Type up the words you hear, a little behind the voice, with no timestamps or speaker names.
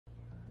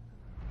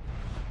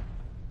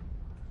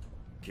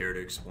Care to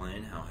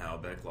explain how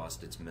Halbeck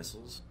lost its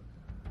missiles?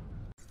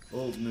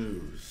 Old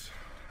news.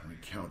 An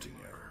accounting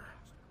error.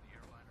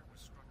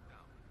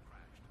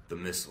 The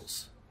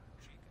missiles.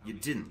 You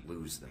didn't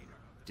lose them,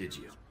 did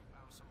you?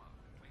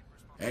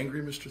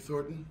 Angry, Mr.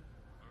 Thornton?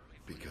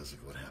 Because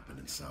of what happened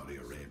in Saudi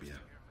Arabia.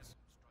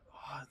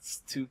 Oh, it's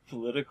too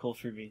political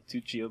for me.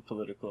 Too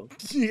geopolitical.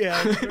 Yeah,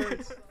 sure.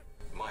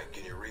 Mike,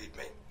 can you read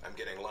me? I'm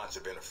getting lots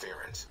of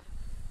interference.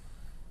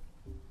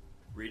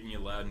 Reading you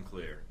loud and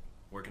clear.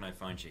 Where can I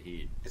find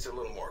Shaheed? It's a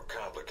little more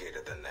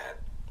complicated than that.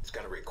 It's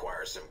gonna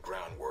require some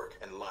groundwork,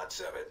 and lots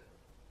of it.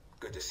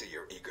 Good to see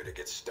you're eager to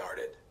get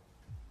started.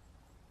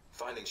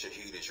 Finding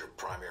Shaheed is your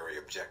primary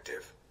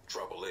objective.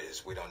 Trouble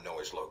is, we don't know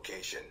his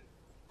location,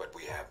 but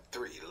we have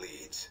 3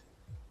 leads.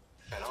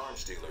 An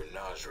arms dealer,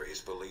 Nasri,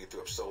 is believed to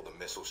have sold the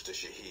missiles to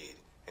Shaheed,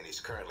 and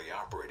he's currently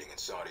operating in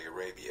Saudi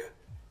Arabia.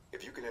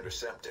 If you can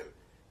intercept him,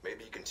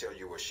 maybe he can tell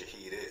you where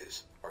Shaheed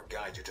is, or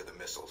guide you to the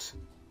missiles.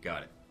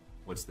 Got it.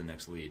 What's the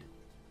next lead?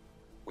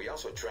 We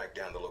also tracked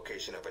down the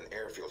location of an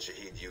airfield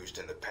Shaheed used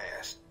in the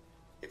past.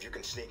 If you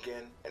can sneak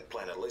in and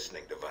plant a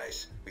listening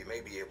device, we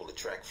may be able to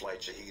track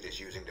flight Shaheed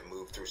is using to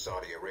move through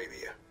Saudi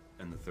Arabia.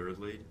 And the third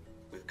lead?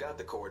 We've got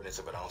the coordinates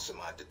of an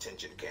Al-Samad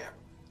detention camp,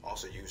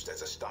 also used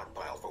as a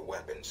stockpile for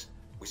weapons.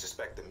 We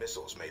suspect the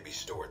missiles may be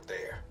stored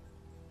there.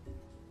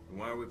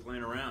 Why are we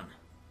playing around?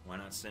 Why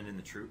not send in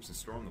the troops and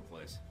storm the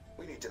place?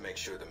 We need to make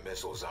sure the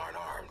missiles aren't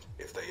armed.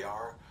 If they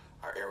are,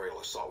 our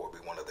aerial assault will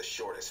be one of the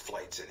shortest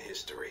flights in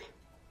history.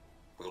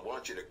 We'll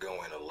want you to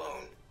go in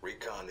alone,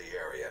 recon the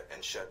area,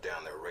 and shut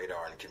down their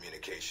radar and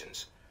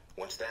communications.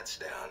 Once that's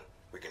down,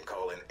 we can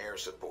call in air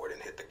support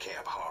and hit the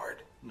camp hard.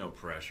 No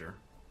pressure.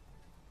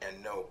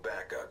 And no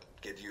backup.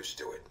 Get used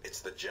to it.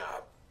 It's the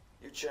job.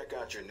 You check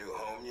out your new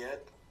home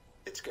yet?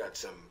 It's got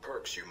some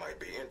perks you might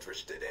be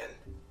interested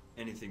in.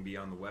 Anything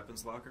beyond the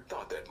weapons locker?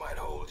 Thought that might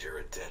hold your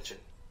attention.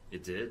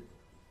 It did?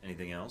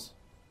 Anything else?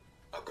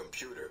 A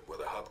computer with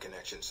a hub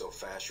connection so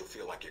fast you'll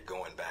feel like you're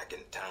going back in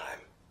time.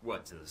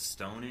 What, to the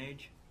Stone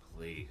Age?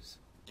 Please.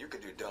 You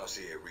can do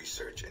dossier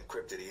research,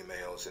 encrypted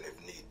emails, and if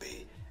need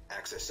be,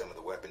 access some of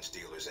the weapons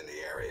dealers in the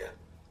area.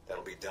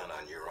 That'll be done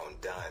on your own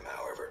dime,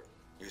 however,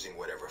 using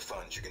whatever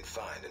funds you can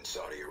find in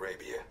Saudi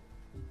Arabia.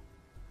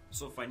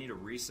 So if I need a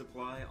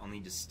resupply, I'll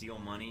need to steal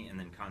money and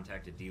then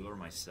contact a dealer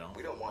myself?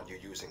 We don't want you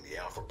using the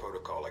Alpha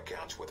Protocol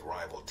accounts with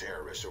rival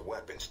terrorists or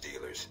weapons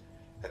dealers.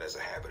 That has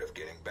a habit of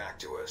getting back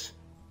to us,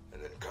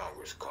 and then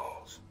Congress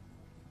calls.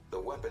 The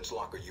weapons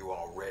locker you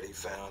already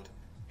found,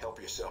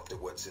 help yourself to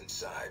what's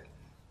inside.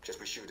 Just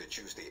be sure to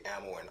choose the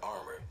ammo and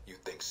armor you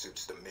think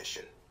suits the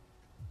mission.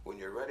 When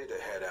you're ready to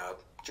head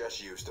out,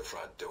 just use the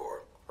front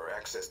door, or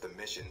access the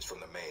missions from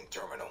the main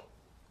terminal.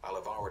 I'll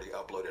have already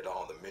uploaded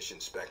all the mission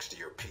specs to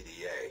your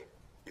PDA.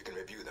 You can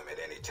review them at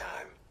any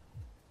time.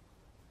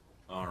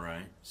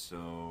 Alright,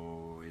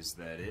 so is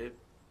that it?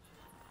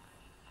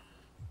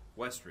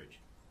 Westridge.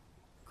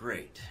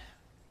 Great.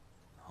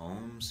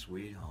 Home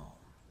sweet home.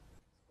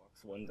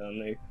 Box 1 down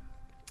there.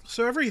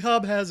 So every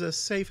hub has a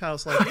safe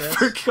house like this.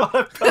 I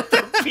forgot about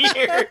the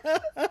beer.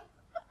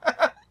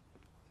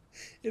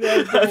 It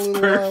has been a That's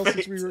little while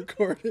perfect. since we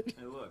recorded.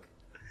 Hey look,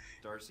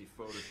 Darcy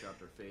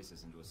photoshopped our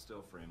faces into a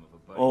still frame of a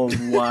buddy.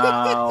 Oh,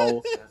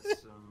 wow.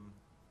 That's,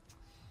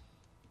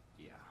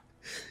 yeah.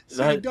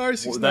 See,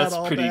 Darcy's not that's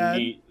all pretty bad.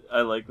 neat.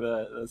 I like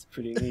that. That's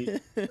pretty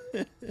neat.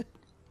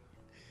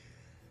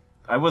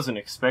 I wasn't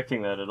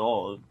expecting that at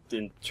all.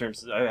 In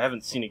terms, I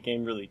haven't seen a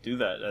game really do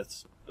that.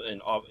 That's an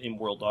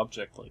in-world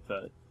object like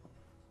that.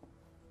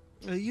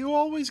 You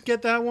always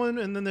get that one,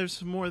 and then there's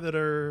some more that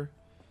are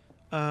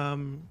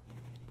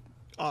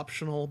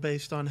optional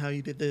based on how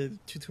you did the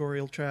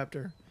tutorial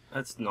chapter.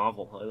 That's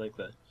novel. I like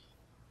that.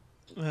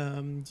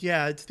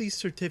 Yeah, it's these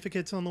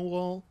certificates on the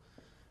wall.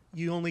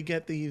 You only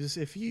get these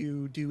if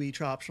you do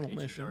each optional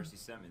Agent mission. Darcy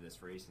sent me this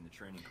for acing the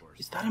training course.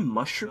 Is that a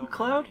mushroom Spell my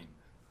cloud? name,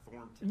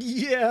 Thornton.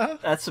 Yeah.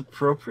 That's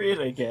appropriate,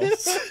 I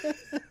guess.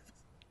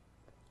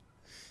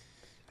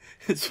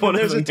 It's And one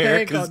there's of a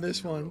tank America's. on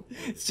this one.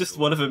 It's just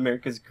one of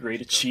America's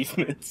great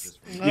achievements.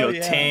 Oh, You know,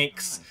 yeah.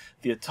 tanks,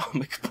 the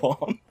atomic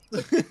bomb.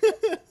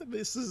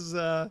 This is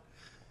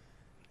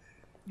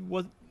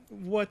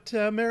what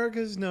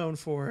America's known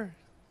for.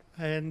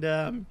 And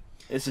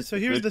This is so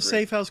here's good the break.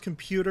 safe house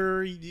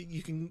computer.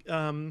 You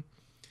can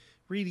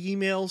read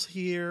emails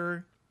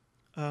here.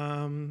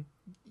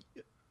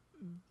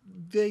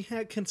 They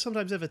can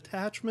sometimes have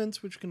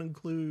attachments, which can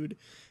include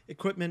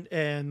equipment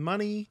and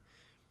money.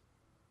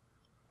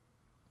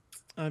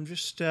 I'm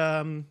just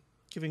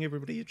giving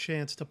everybody a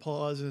chance to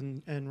pause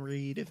and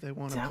read if they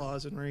want to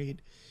pause and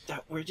read.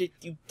 Where did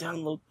you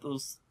download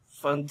those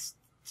funds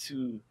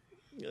to?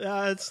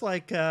 It's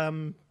like, I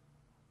don't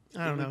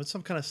know, it's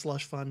some kind of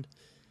slush fund.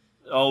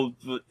 Oh,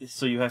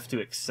 so you have to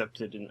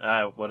accept it in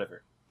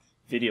whatever.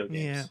 Video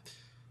games.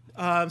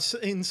 Yeah. So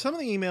in some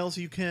of the emails,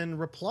 you can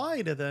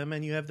reply to them,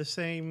 and you have the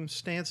same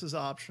stances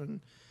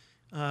option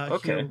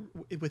Okay.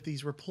 here with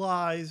these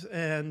replies.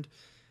 And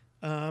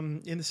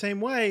in the same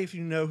way, if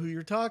you know who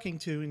you're talking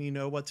to and you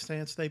know what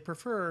stance they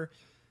prefer,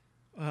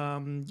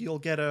 you'll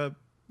get a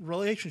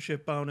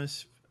relationship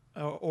bonus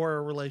or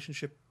a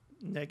relationship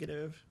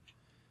negative.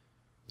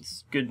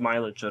 It's good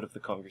mileage out of the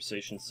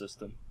conversation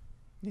system.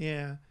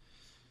 Yeah.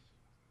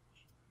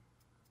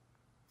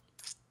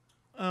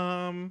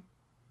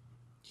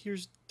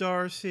 Here's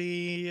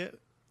Darcy.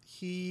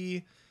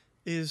 He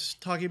is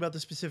talking about the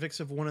specifics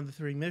of one of the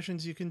 3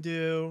 missions you can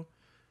do.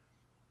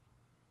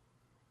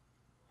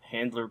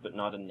 Handler, but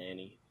not a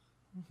nanny.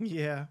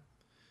 Yeah.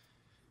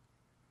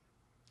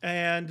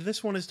 And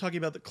this one is talking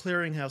about the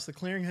Clearinghouse. The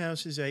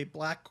Clearinghouse is a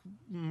black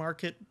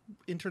market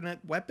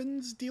internet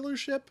weapons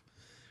dealership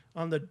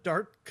on the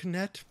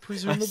Darknet,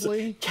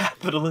 presumably.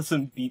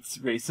 Capitalism beats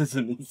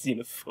racism and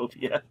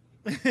xenophobia.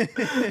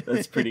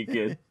 That's pretty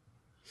good.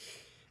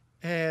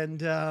 And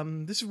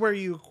this is where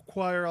you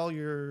acquire all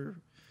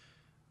your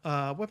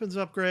weapons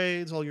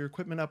upgrades, all your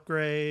equipment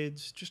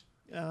upgrades. Just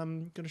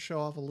going to show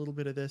off a little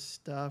bit of this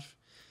stuff.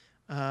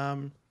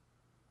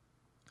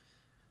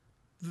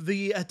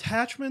 The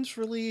attachments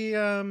really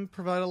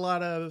provide a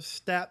lot of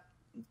stat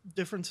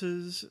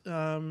differences.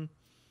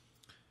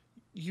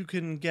 You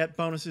can get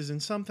bonuses in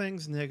some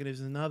things,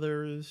 negatives in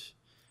others.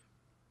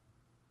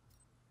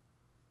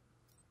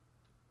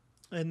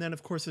 And then,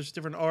 of course, there's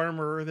different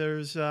armor.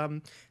 There's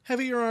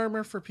heavier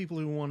armor for people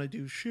who want to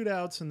do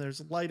shootouts, and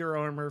there's lighter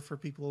armor for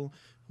people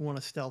who want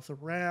to stealth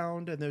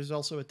around. And there's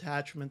also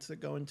attachments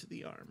that go into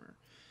the armor.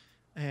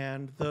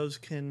 And those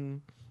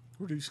can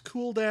reduce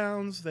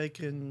cooldowns. They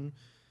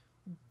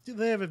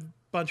have a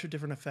bunch of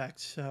different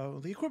effects. So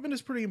the equipment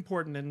is pretty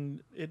important,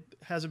 and it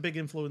has a big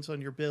influence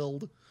on your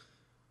build.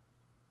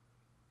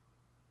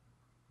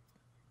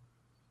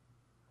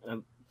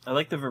 I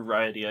like the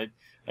variety. I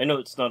know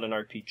it's not an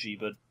RPG,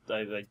 but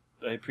I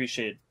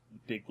appreciate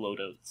big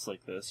loadouts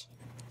like this.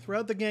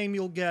 Throughout the game,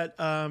 you'll get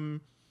access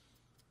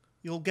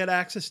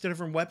to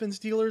different weapons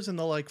dealers, and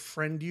they'll like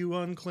friend you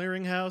on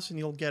Clearinghouse, and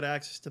you'll get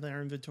access to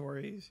their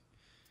inventories.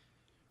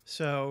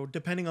 So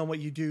depending on what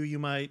you do, you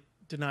might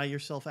deny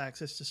yourself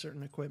access to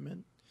certain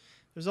equipment.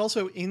 There's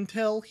also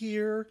intel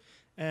here,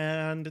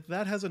 and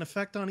that has an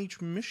effect on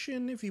each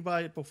mission if you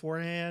buy it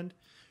beforehand.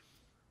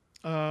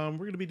 We're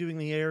going to be doing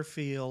the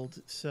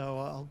airfield, so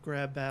I'll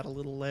grab that a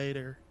little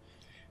later.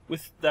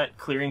 With that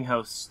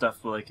Clearinghouse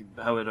stuff, like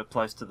how it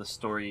applies to the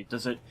story,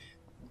 does it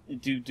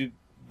do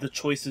the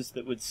choices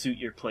that would suit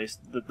your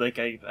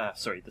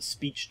the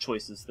speech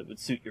choices that would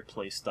suit your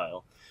play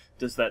style?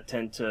 Does that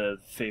tend to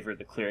favor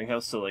the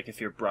Clearinghouse? So, like, if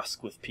you're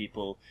brusque with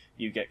people,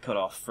 you get cut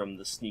off from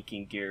the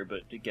sneaking gear,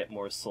 but you get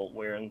more assault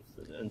wear and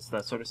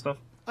that sort of stuff?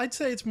 I'd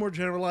say it's more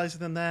generalized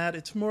than that.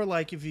 It's more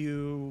like if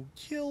you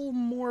kill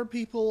more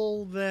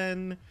people,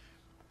 then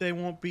they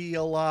won't be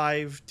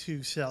alive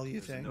to sell you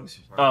things.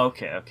 Oh,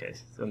 okay.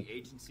 The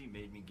agency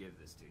made me give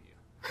this to you.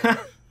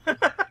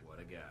 What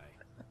a guy.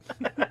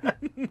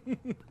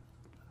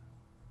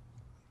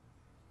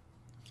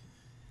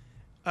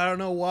 I don't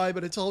know why,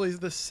 but it's always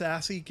the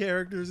sassy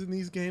characters in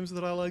these games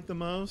that I like the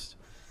most.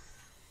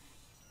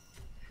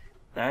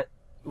 That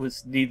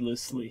was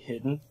needlessly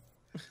hidden.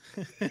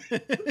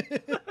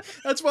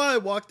 That's why I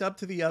walked up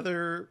to the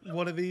other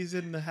one of these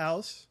in the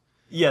house.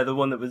 Yeah, the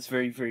one that was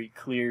very, very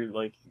clear,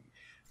 like,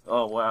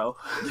 oh, wow.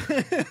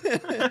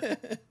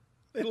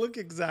 They look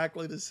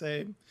exactly the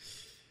same.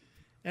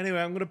 Anyway,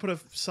 I'm going to put a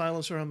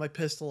silencer on my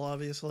pistol,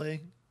 obviously.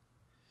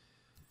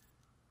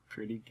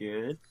 Pretty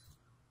good.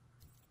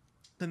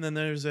 And then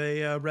there's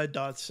a red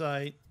dot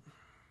sight.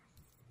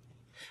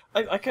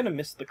 I kind of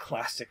miss the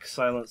classic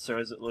silencer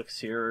as it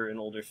looks here in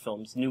older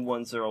films. New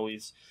ones are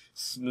always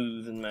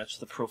smooth and match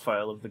the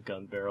profile of the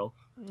gun barrel.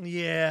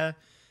 Yeah,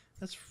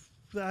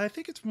 I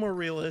think it's more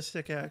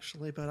realistic,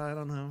 actually, but I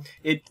don't know.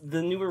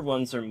 The newer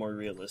ones are more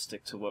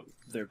realistic to what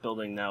they're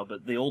building now,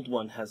 but the old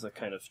one has a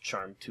kind of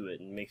charm to it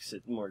and makes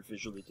it more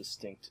visually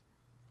distinct.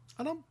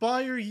 I don't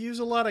buy or use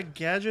a lot of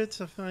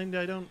gadgets. I find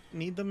I don't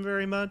need them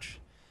very much.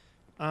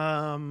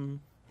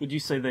 Would you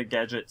say the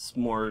gadgets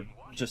more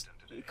just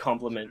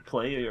complement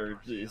play, or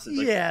is it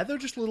like... Yeah, they're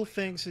just little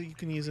things that you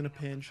can use in a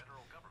pinch.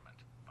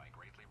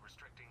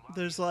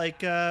 There's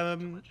like,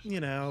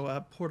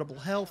 a portable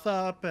health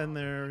up, and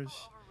there's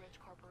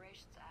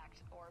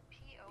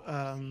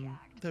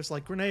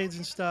like grenades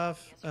and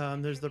stuff.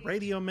 There's the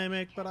radio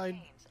mimic, but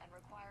I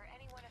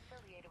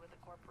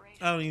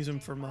don't use them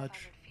for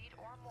much.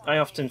 I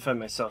often find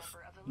myself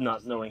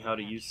not knowing how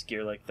to use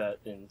gear like that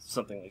in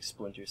something like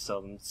Splinter Cell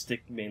and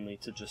stick mainly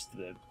to just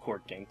the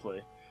core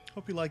gameplay.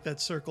 Hope you like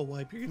that circle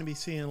wipe. You're going to be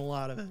seeing a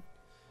lot of it.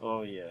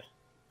 Oh, yeah.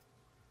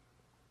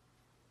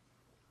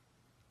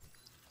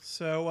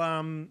 So,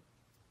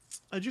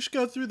 I just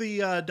go through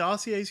the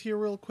dossiers here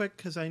real quick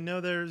because I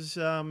know there's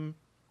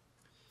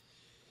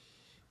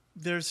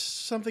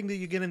something that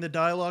you get in the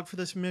dialogue for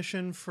this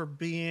mission for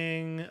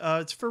being...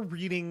 it's for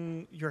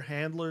reading your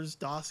handler's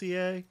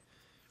dossier.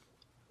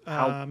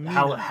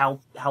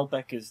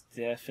 Halbeck is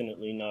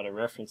definitely not a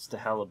reference to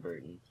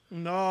Halliburton.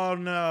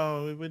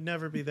 No, it would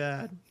never be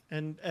that.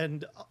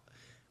 And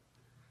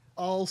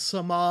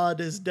Al-Samad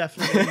is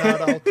definitely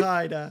not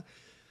Al-Qaeda.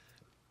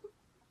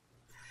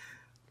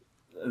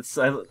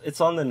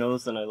 It's on the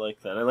nose, and I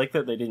like that. I like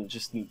that they didn't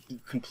just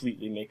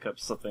completely make up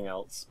something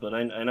else. But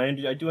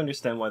I do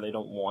understand why they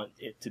don't want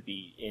it to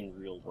be in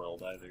real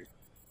world either.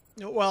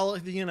 Well,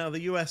 you know,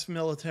 the U.S.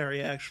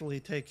 military actually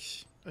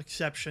takes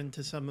exception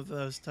to some of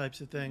those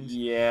types of things.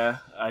 Yeah,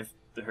 I've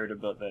heard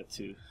about that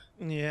too.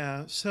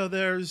 Yeah, so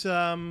there's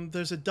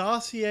a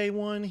dossier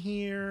one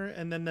here,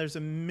 and then there's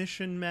a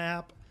mission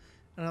map.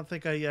 I don't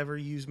think I ever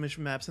use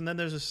mission maps. And then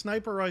there's a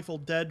sniper rifle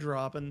dead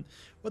drop, and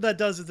what that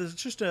does is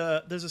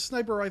there's a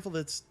sniper rifle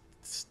that's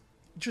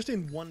just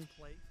in one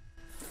place.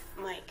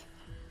 Mike,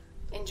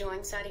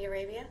 enjoying Saudi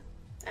Arabia?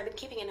 I've been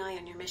keeping an eye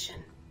on your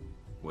mission.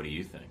 What do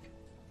you think?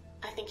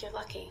 I think you're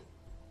lucky.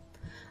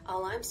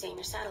 All I'm seeing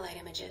are satellite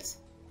images.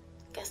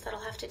 Guess that'll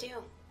have to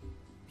do.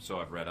 So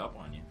I've read up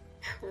on you.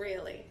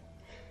 Really?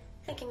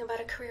 Thinking about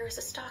a career as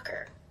a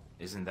stalker?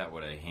 Isn't that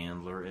what a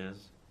handler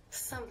is?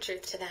 Some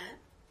truth to that.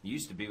 You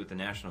used to be with the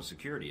National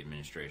Security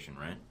Administration,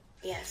 right?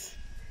 Yes.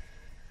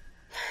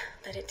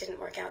 But it didn't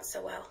work out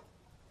so well.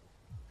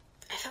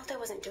 I felt I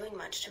wasn't doing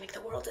much to make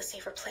the world a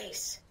safer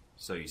place.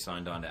 So you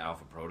signed on to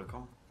Alpha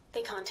Protocol?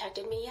 They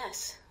contacted me,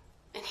 yes.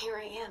 And here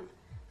I am,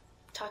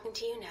 talking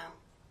to you now.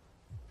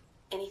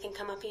 Anything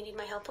come up you need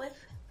my help with?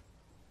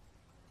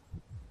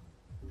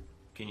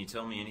 Can you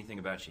tell me anything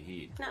about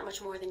Shaheed? Not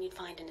much more than you'd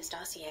find in his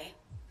dossier.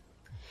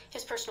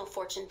 His personal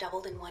fortune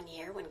doubled in 1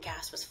 year when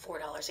gas was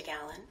 $4 a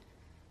gallon.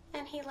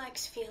 And he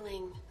likes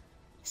feeling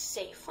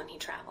safe when he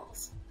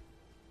travels.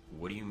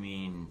 What do you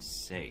mean,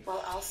 safe?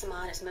 While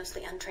Al-Samad is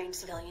mostly untrained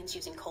civilians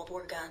using Cold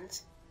War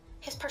guns,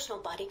 his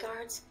personal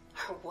bodyguards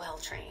are well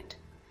trained.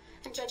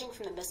 And judging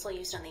from the missile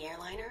used on the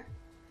airliner,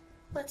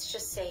 let's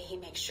just say he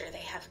makes sure they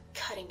have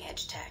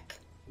cutting-edge tech.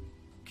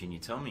 Can you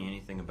tell me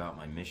anything about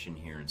my mission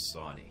here in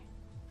Saudi?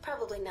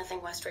 Probably nothing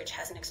Westridge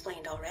hasn't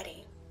explained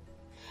already.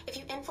 If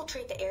you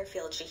infiltrate the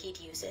airfield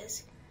Shaheed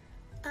uses,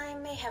 I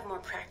may have more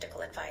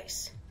practical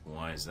advice.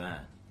 Why is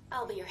that?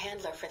 I'll be your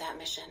handler for that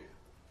mission.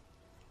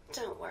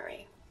 Don't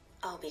worry.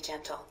 I'll be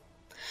gentle.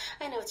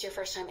 I know it's your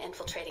first time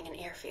infiltrating an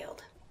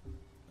airfield.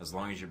 As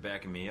long as you're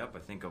backing me up, I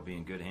think I'll be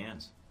in good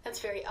hands. That's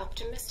very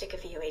optimistic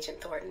of you,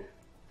 Agent Thornton.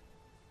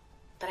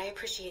 But I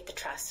appreciate the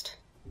trust.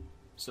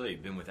 So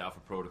you've been with Alpha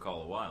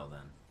Protocol a while,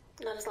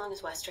 then? Not as long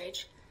as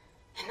Westridge,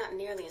 and not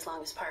nearly as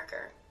long as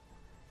Parker.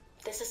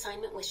 This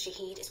assignment with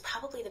Shaheed is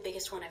probably the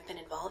biggest one I've been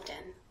involved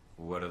in.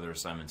 What other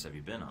assignments have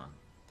you been on?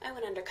 I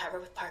went undercover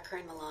with Parker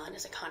in Milan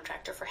as a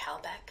contractor for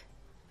Halbeck.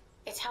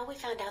 It's how we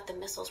found out the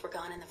missiles were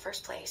gone in the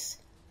first place.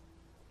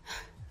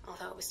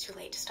 Although it was too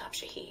late to stop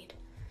Shaheed.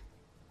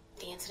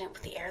 The incident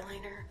with the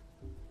airliner...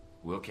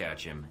 We'll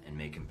catch him and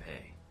make him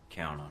pay.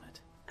 Count on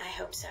it. I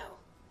hope so.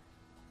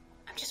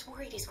 I'm just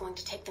worried he's going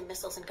to take the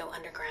missiles and go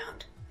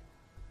underground.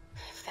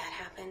 If that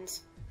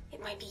happens,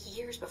 it might be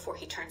years before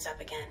he turns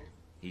up again.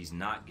 He's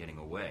not getting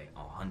away.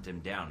 I'll hunt him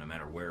down no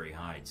matter where he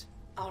hides.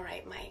 All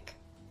right, Mike.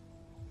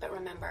 But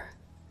remember,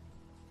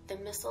 the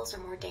missiles are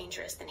more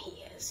dangerous than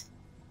he is.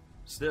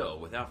 Still,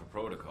 with Alpha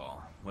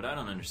Protocol, what I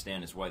don't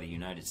understand is why the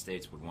United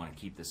States would want to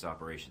keep this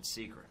operation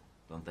secret.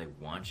 Don't they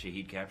want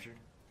Shaheed captured?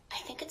 I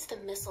think it's the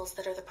missiles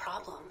that are the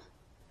problem.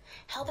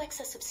 Halbeck's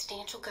a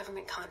substantial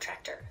government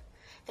contractor.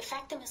 The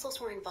fact the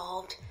missiles were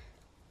involved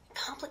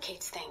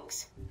complicates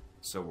things.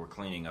 So we're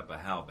cleaning up a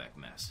Halbeck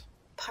mess.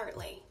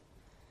 Partly.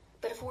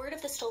 But if word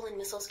of the stolen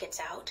missiles gets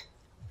out,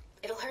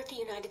 it'll hurt the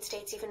United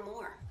States even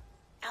more.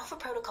 Alpha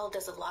Protocol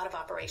does a lot of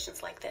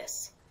operations like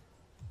this.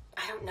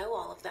 I don't know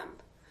all of them,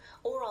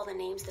 or all the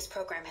names this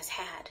program has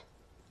had.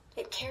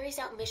 It carries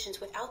out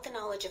missions without the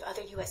knowledge of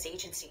other U.S.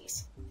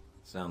 agencies.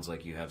 Sounds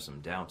like you have some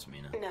doubts,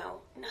 Mina.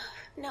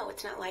 No,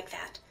 it's not like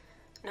that.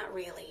 Not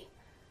really.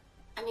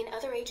 I mean,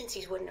 other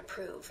agencies wouldn't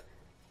approve,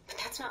 but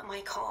that's not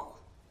my call.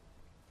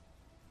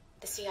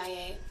 The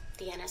CIA,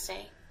 the NSA,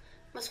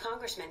 most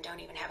congressmen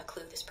don't even have a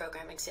clue this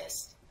program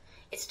exists.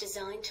 It's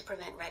designed to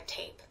prevent red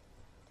tape.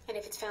 And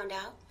if it's found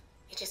out,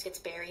 it just gets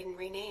buried and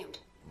renamed.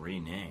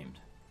 Renamed?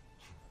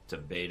 To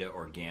Beta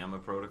or Gamma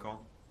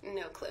Protocol?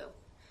 No clue.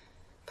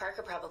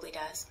 Parker probably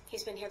does.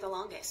 He's been here the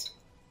longest.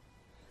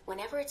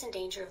 Whenever it's in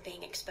danger of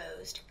being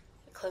exposed,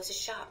 it closes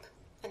shop,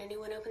 and a new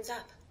one opens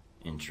up.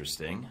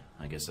 Interesting.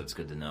 I guess that's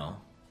good to know.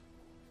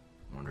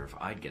 Wonder if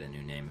I'd get a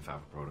new name if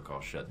Alpha Protocol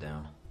shut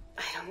down.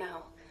 I don't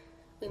know.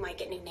 We might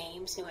get new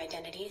names, new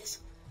identities.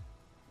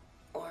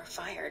 Or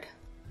fired.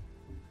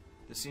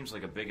 This seems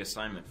like a big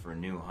assignment for a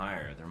new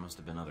hire. There must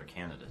have been other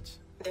candidates.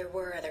 There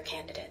were other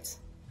candidates,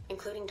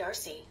 including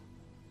Darcy.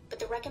 But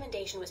the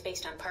recommendation was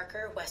based on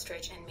Parker,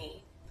 Westridge, and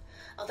me.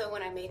 Although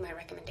when I made my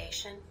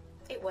recommendation,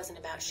 it wasn't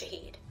about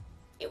Shaheed.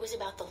 It was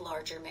about the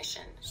larger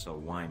mission. So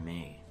why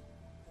me?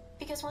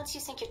 Because once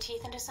you sink your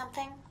teeth into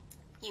something,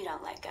 you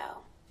don't let go.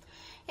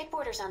 It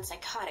borders on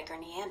psychotic or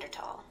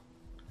Neanderthal.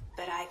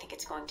 But I think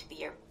it's going to be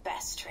your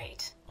best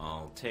trait.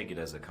 I'll take it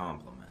as a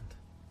compliment.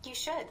 You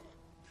should.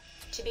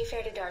 To be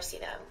fair to Darcy,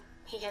 though,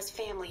 he has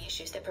family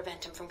issues that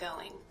prevent him from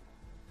going.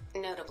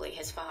 Notably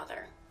his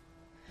father.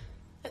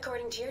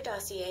 According to your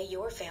dossier,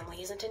 your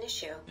family isn't an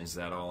issue. Is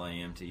that all I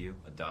am to you?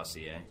 A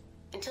dossier?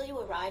 Until you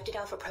arrived at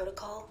Alpha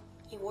Protocol,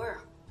 you were.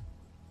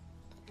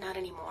 Not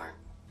anymore.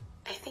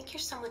 I think you're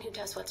someone who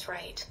does what's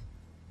right.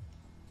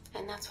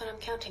 And that's what I'm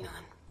counting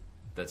on.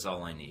 That's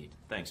all I need.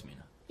 Thanks,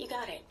 Mina. You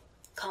got it.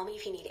 Call me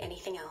if you need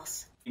anything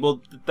else.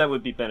 Well, that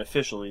would be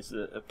beneficial. He's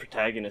a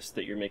protagonist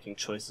that you're making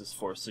choices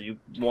for, so you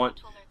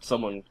want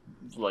someone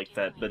like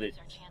that, but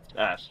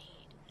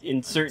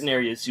in certain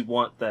areas you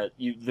want that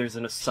there's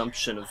an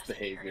assumption of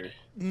behavior.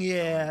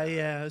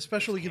 Yeah,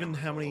 especially given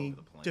how many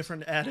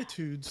different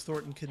attitudes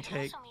Thornton can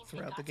take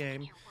throughout the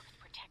game.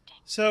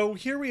 So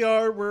here we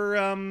are, we're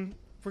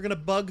gonna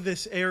bug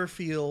this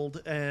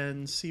airfield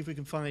and see if we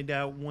can find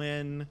out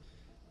when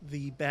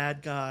the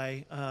bad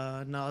guy,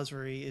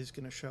 Nasri, is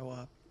gonna show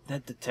up.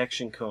 That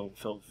detection cone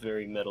felt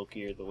very Metal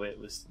Gear, the way it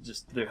was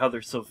just how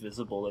they're so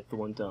visible, like the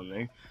one down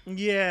there.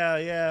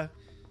 Yeah.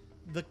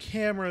 The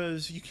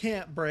cameras, you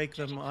can't break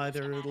them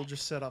either, it'll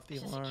just set off the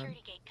alarm.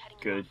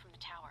 Good.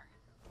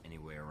 Any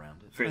way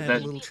around it? For I had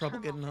that, a little trouble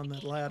getting on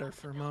that ladder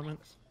for a moment.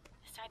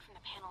 Aside from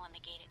the panel on the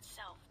gate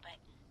itself, but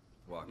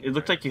Walking it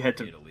looked like you had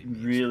to it'll leave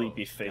me really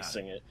exposed. be Got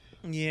facing it.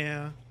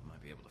 Yeah.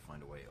 Might be able to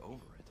find a way over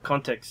it.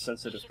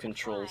 Context-sensitive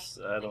controls,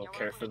 I don't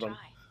care for them.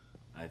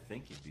 I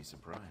think you'd be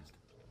surprised.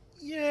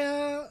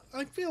 Yeah,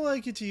 I feel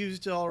like it's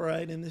used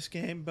alright in this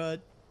game,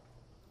 but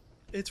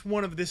it's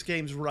one of this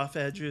game's rough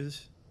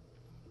edges.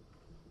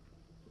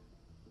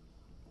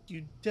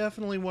 You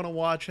definitely want to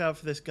watch out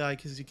for this guy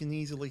because you can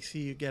easily see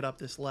you get up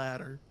this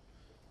ladder.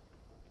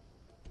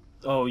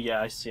 Oh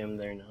yeah, I see him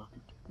there now.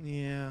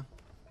 Yeah.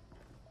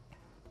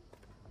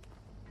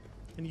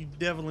 And you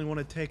definitely want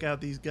to take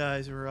out these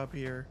guys who are up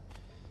here,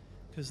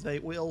 because they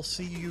will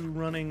see you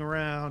running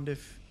around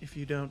if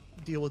you don't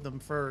deal with them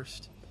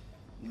first.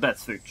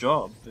 That's their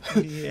job.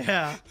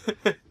 Yeah.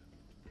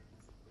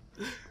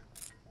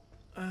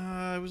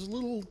 I was a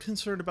little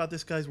concerned about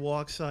this guy's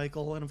walk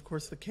cycle, and of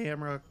course the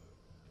camera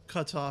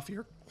cuts off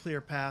your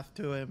clear path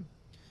to him.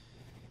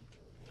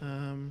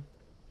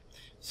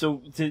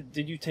 So,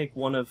 did you take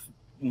one of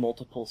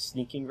multiple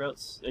sneaking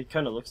routes? It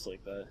kind of looks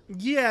like that.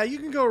 Yeah, you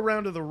can go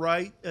around to the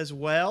right as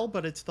well,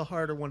 but it's the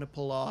harder one to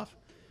pull off.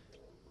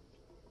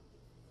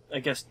 I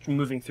guess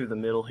moving through the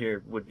middle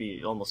here would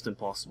be almost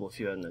impossible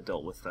if you hadn't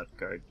dealt with that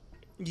guard.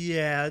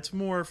 Yeah, it's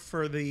more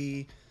for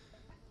the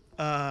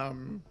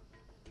run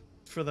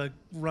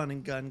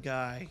and gun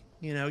guy.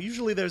 You know,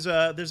 usually there's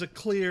a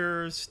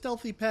clear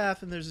stealthy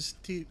path and there's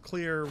a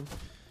clear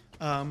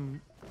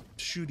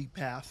shooty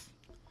path.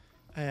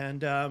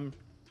 And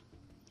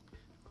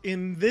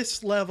in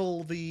this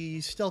level,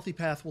 the stealthy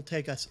path will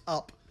take us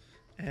up,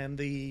 and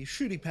the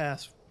shooty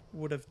path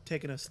would have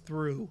taken us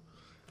through.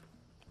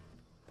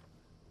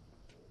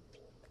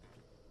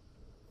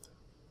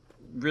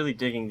 Really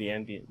digging the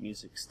ambient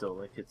music still.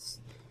 Like it's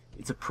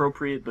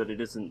appropriate, but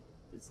it's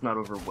not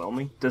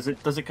overwhelming. Does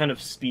it kind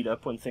of speed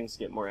up when things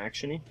get more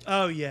actiony?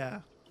 Oh yeah.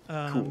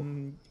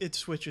 Cool. It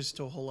switches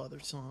to a whole other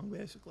song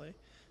basically.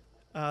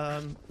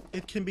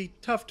 It can be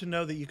tough to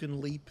know that you can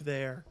leap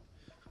there.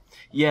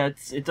 Yeah,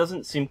 it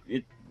doesn't seem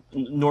it.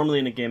 Normally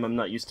in a game, I'm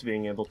not used to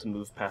being able to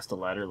move past a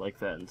ladder like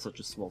that in such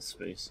a small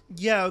space.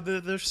 Yeah,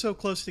 they're so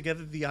close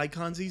together, the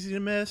icon's easy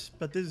to miss,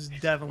 but this is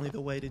definitely the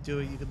way to do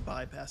it. You can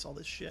bypass all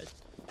this shit.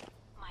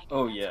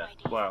 Oh yeah!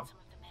 Wow.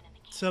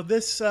 So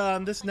this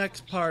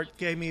next part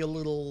gave me a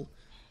little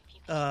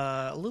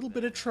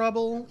bit of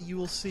trouble. You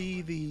will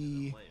see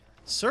the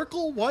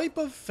circle wipe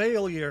of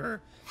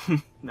failure.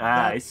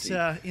 I see.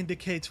 That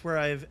indicates where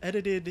I've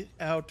edited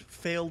out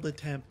failed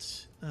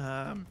attempts.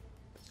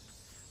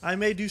 I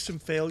may do some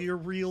failure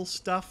reel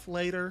stuff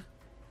later,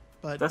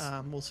 but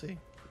we'll see.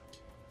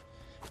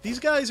 These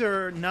guys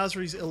are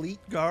Nasri's elite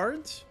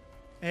guards,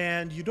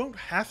 and you don't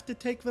have to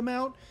take them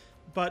out,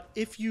 but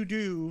if you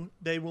do,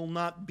 they will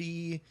not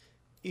be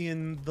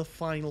in the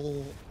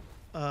final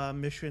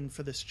mission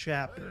for this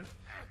chapter,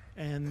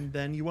 and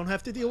then you won't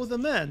have to deal with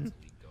them then.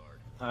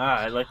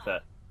 I like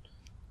that.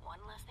 One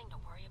less thing to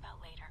worry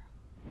about later.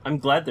 I'm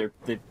glad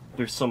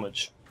there's so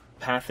much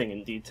pathing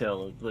and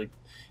detail. Like,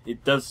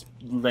 it does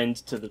lend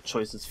to the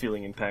choices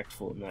feeling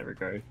impactful in that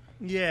regard.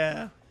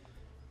 Yeah.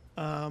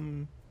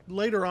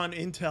 Later on,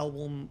 Intel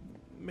will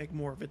make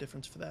more of a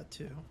difference for that,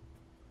 too.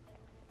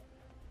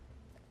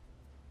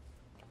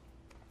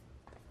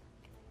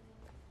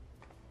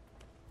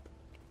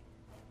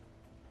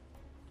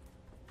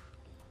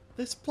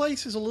 This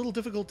place is a little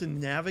difficult to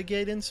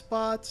navigate in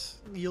spots.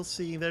 You'll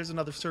see there's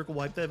another circle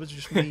wipe. That was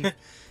just me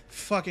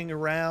fucking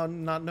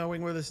around, not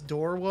knowing where this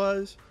door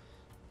was.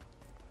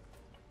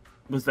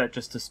 Was that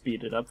just to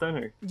speed it up then,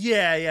 or?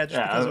 Yeah, just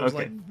because I was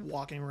okay. like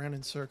walking around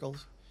in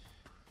circles.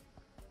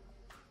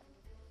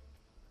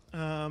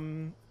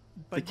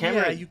 But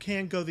camera- yeah, you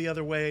can go the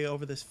other way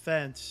over this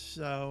fence.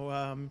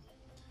 So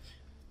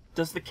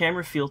Does the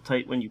camera feel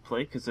tight when you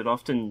play? Because it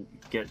often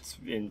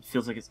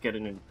feels like it's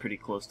getting in pretty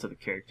close to the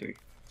character.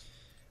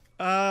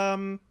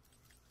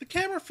 the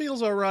camera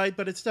feels alright,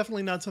 but it's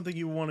definitely not something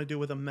you want to do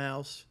with a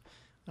mouse.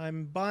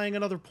 I'm buying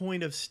another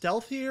point of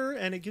stealth here,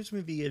 and it gives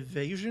me the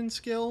evasion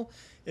skill.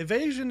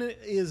 Evasion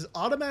is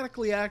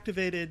automatically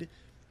activated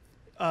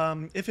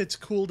if its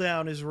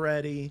cooldown is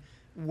ready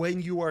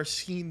when you are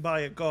seen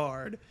by a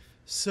guard.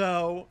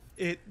 So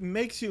it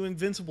makes you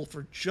invisible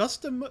for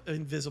just a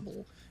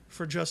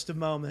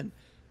moment,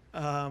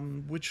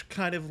 which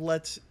kind of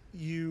lets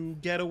you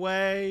get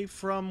away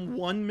from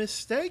one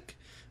mistake,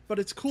 but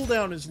its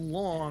cooldown is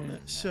long,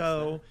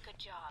 so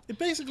it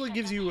basically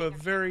gives you a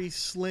very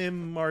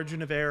slim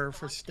margin of error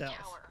for stealth.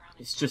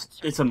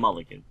 It's a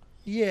mulligan.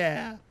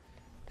 Yeah,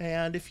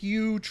 and if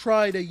you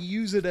try to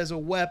use it as a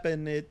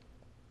weapon, it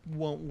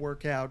won't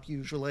work out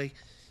usually.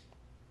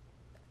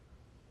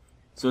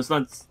 So it's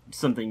not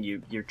something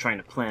you're trying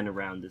to plan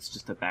around. It's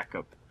just a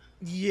backup.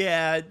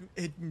 Yeah,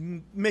 it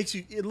makes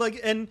you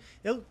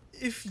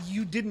if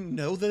you didn't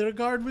know that a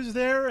guard was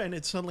there and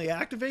it suddenly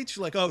activates,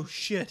 you're like, oh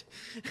shit,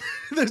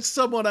 there's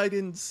someone I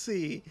didn't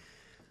see.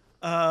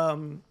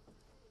 So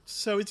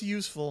it's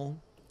useful.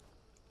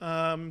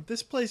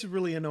 This place is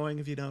really annoying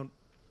if you don't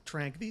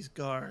trank these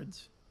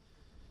guards.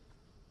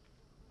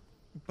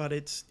 But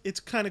it's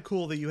kind of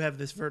cool that you have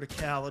this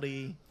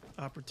verticality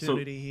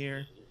opportunity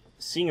here.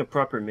 Seeing a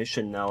proper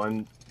mission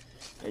now,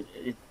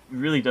 it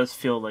really does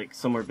feel like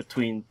somewhere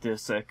between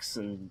Deus Ex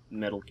and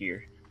Metal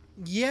Gear.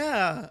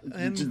 Yeah,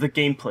 and the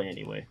gameplay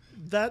anyway.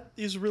 That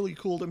is really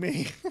cool to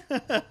me.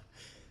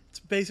 It's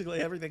basically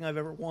everything I've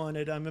ever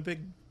wanted. I'm a big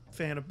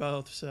fan of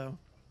both, so.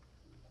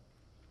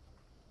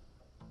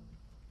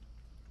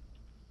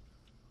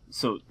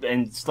 So,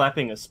 and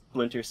slapping a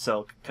Splinter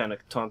Cell kind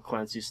of Tom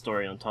Clancy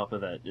story on top of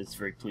that is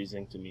very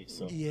pleasing to me.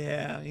 So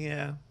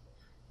yeah.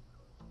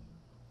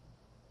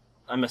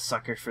 I'm a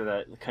sucker for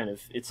that kind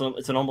of. It's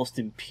an almost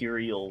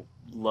imperial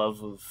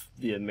love of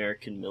the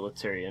American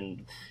military,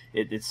 and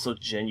it's so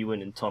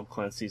genuine in Tom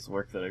Clancy's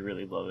work that I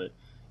really love it.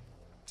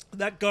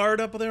 That guard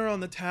up there on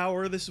the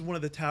tower, this is one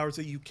of the towers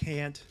that you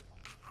can't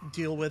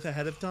deal with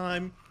ahead of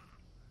time.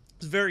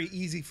 It's very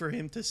easy for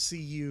him to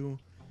see you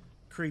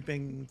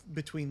creeping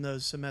between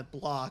those cement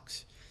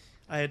blocks.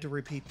 I had to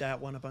repeat that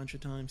one a bunch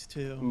of times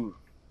too. Ooh.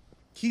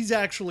 He's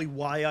actually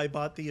why I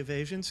bought the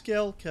evasion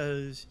skill,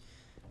 because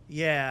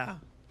yeah,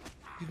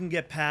 you can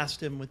get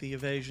past him with the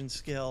evasion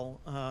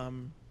skill.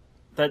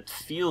 That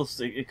feels,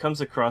 it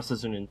comes across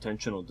as an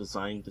intentional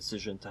design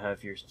decision to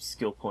have your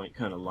skill point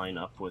kind of line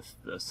up with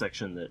a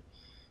section that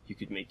you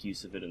could make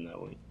use of it in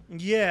that way.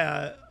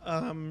 Yeah,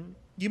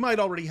 you might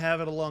already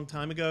have it a long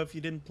time ago if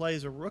you didn't play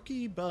as a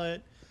rookie,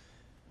 but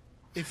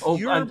if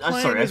I'm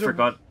sorry,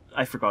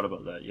 I forgot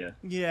about that, yeah.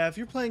 Yeah, if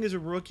you're playing as a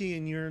rookie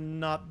and you're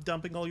not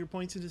dumping all your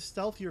points into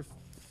stealth, you're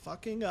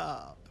fucking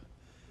up.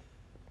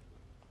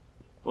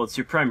 Well, it's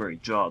your primary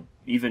job,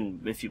 even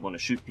if you want to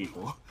shoot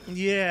people.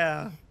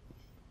 Yeah.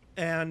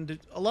 And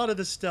a lot of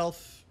the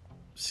stealth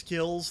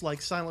skills,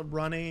 like silent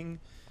running,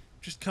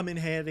 just come in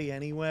handy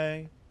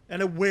anyway.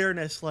 And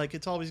awareness, like,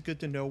 it's always good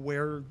to know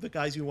where the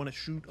guys you want to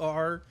shoot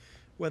are,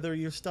 whether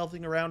you're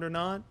stealthing around or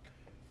not.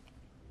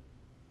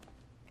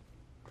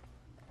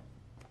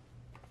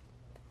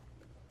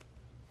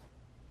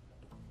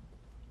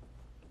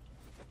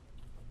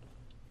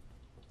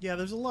 Yeah,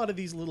 there's a lot of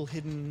these little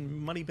hidden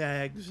money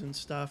bags and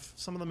stuff.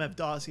 Some of them have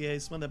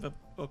dossiers, some of them have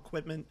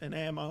equipment and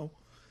ammo.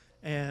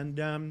 And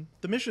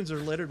the missions are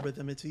littered with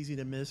them. It's easy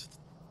to miss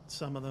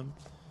some of them.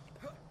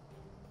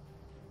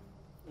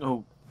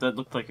 Oh, that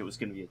looked like it was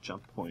going to be a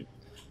jump point.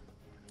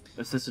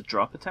 Is this a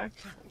drop attack?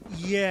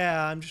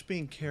 Yeah, I'm just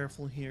being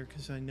careful here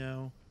because I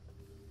know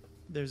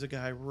there's a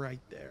guy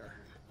right there.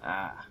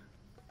 Ah.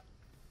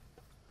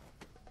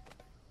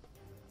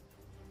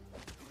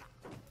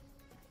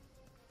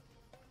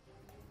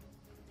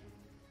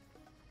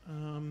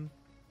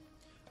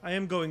 I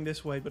am going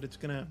this way, but it's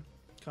going to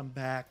come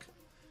back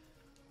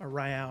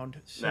around.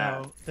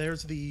 So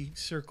there's the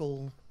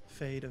circle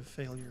fade of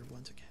failure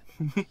once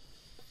again.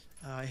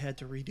 I had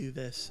to redo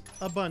this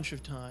a bunch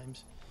of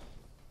times,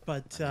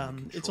 but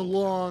it's a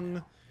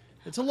long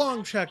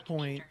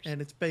checkpoint,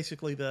 and it's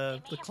basically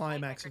the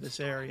climax of this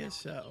area.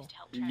 So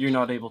you're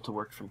not able to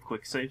work from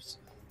quick saves?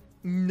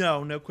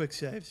 No quick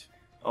saves.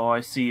 Oh,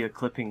 I see a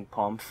clipping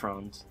palm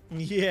frond.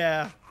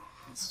 Yeah.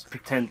 Let's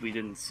pretend we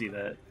didn't see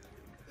that.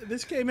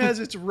 This game has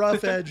its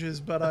rough edges,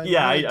 but I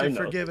I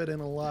forgive it in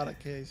a lot of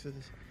cases.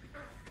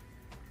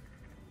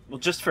 Well,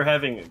 just for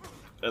having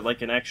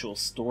like an actual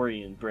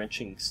story and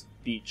branching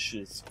speech,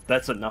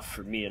 that's enough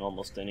for me in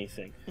almost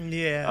anything.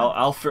 Yeah.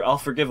 I'll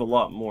forgive a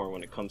lot more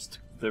when it comes to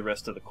the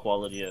rest of the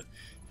quality of,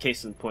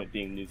 case in point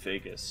being New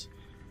Vegas.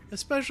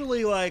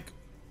 Especially, like,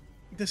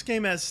 this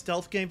game has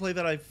stealth gameplay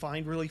that I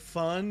find really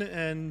fun,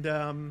 and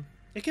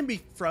it can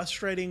be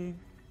frustrating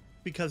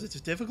because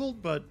it's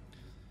difficult, but,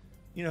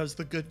 you know, it's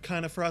the good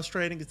kind of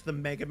frustrating. It's the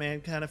Mega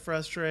Man kind of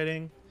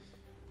frustrating.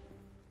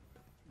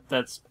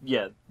 That's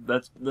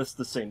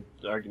the same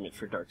argument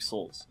for Dark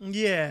Souls.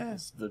 Yeah.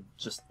 It's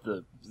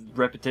the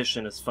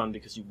repetition is fun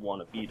because you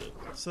want to beat it.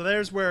 So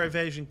there's where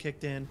evasion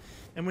kicked in.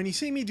 And when you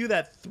see me do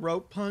that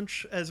throat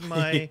punch as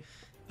my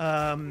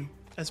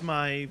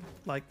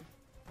like,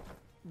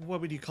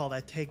 what would you call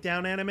that,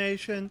 takedown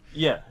animation?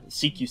 Yeah,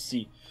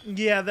 CQC.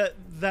 Yeah,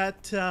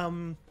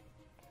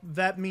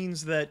 that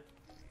means that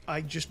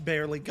I just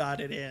barely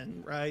got it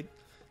in, right?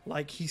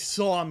 Like, he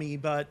saw me,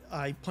 but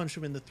I punched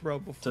him in the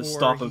throat before. To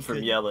stop him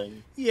from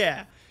yelling.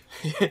 Yeah.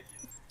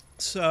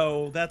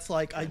 So that's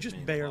like, I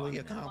just barely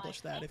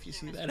accomplished that if you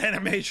see that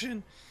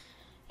animation.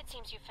 It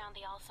seems you found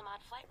the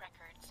Al-Samad flight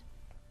records.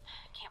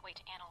 Can't wait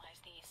to analyze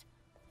these.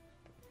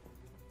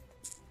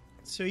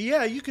 So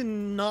yeah, you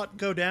can not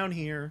go down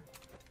here.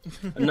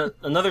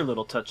 Another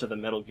little touch of the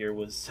Metal Gear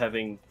was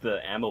having the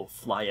ammo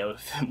fly out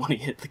of him when he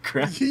hit the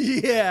ground.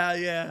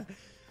 Yeah.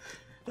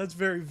 That's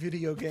very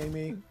video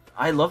gamey.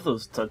 I love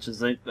those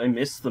touches. I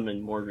miss them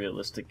in more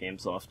realistic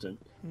games often.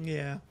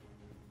 Yeah.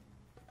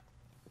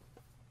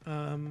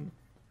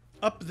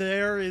 Up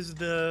there is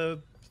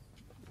the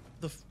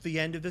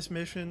end of this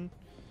mission.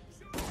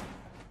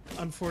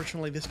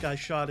 Unfortunately, this guy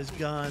shot his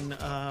gun,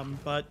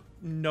 but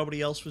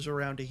nobody else was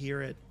around to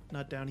hear it.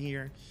 Not down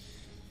here.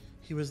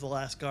 He was the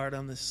last guard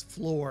on this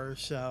floor,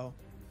 so...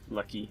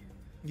 Lucky.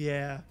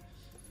 Yeah.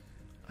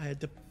 I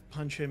had to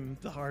punch him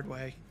the hard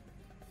way.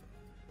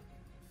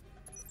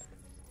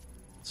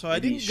 So I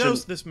didn't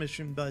ghost this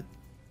mission, but...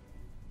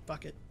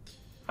 fuck it.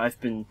 I've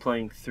been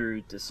playing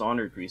through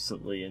Dishonored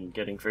recently and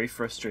getting very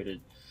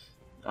frustrated.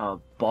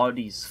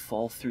 Bodies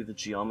fall through the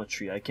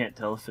geometry. I can't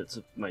tell if it's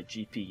my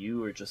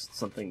GPU or just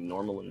something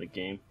normal in the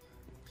game.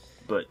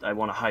 But I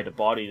want to hide a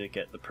body to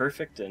get the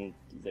perfect, and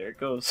there it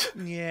goes.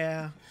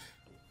 Yeah.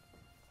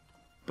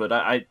 But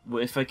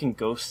if I can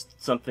ghost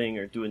something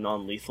or do a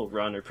non-lethal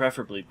run, or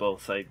preferably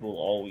both, I will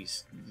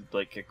always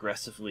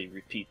aggressively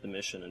repeat the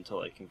mission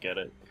until I can get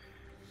it.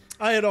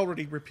 I had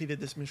already repeated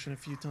this mission a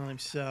few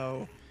times,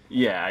 so...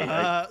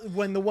 Yeah,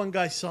 when the one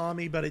guy saw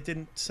me, but it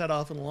didn't set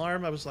off an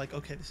alarm, I was like,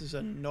 okay, this is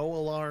a no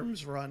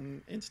alarms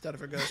run instead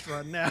of a ghost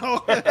run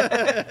now.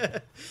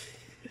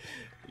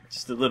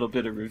 Just a little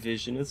bit of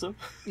revisionism.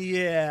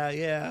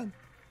 Yeah.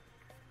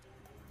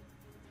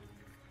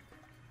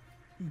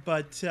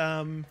 But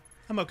I'm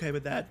okay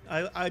with that.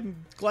 I'm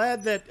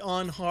glad that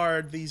on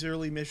hard these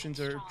early missions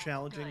are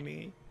challenging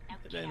me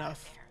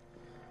enough.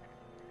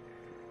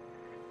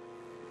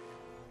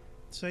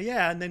 So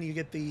yeah, and then you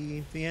get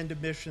the end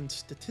of mission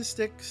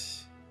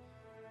statistics.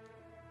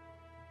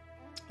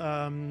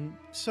 Some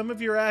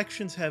of your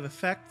actions have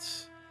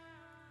effects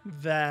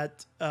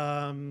that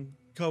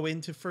go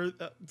into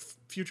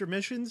future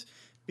missions.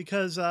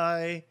 Because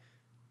I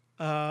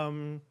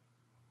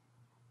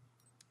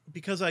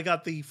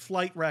got the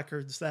flight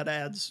records, that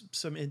adds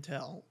some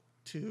intel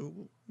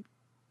to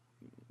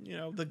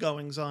the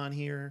goings on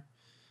here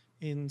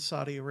in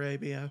Saudi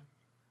Arabia.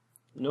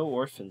 No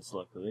orphans,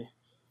 luckily.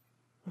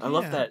 I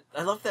love that.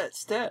 I love that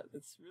stat.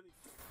 It's really...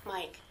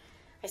 Mike,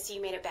 I see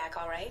you made it back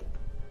all right.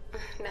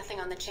 Nothing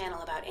on the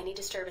channel about any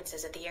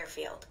disturbances at the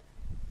airfield.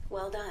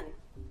 Well done.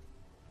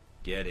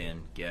 Get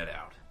in, get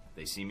out.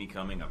 They see me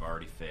coming, I've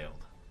already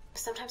failed.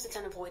 Sometimes it's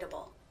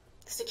unavoidable.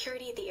 The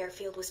security at the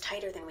airfield was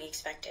tighter than we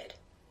expected.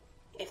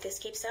 If this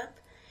keeps up,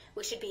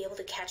 we should be able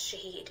to catch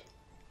Shaheed.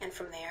 And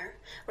from there,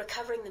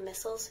 recovering the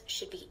missiles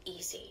should be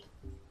easy.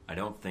 I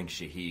don't think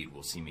Shaheed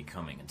will see me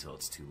coming until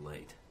it's too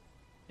late.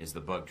 Is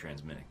the bug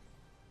transmitting?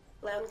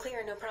 Loud and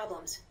clear, no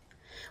problems.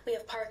 We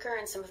have Parker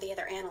and some of the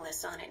other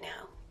analysts on it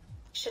now.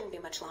 Shouldn't be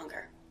much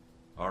longer.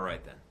 All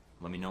right then.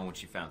 Let me know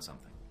once you found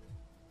something.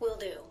 Will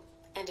do.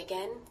 And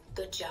again,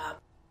 good job.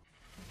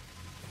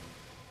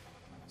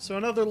 So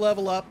another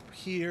level up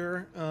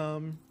here.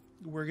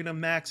 We're going to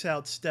max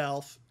out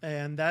stealth,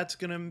 and that's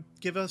going to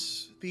give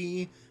us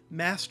the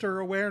master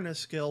awareness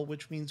skill,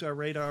 which means our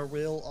radar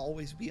will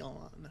always be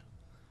on.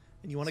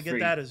 And you want to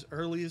get that as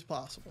early as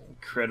possible.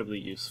 Incredibly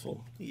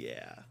useful.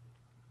 Yeah.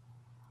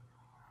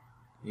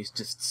 He's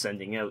just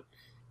sending out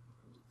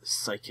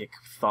psychic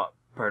thought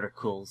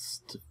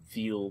particles to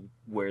feel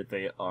where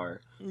they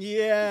are.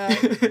 Yeah.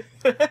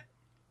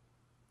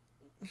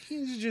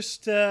 He's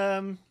just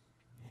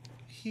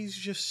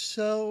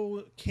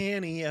so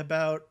canny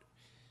about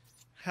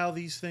how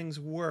these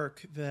things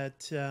work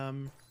that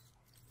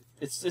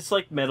it's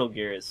like Metal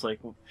Gear. It's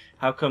like,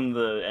 how come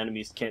the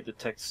enemies can't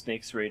detect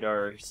Snake's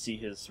radar or see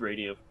his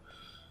radio?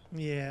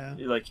 Yeah.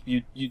 Like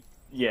you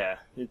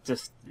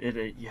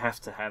have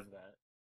to have that.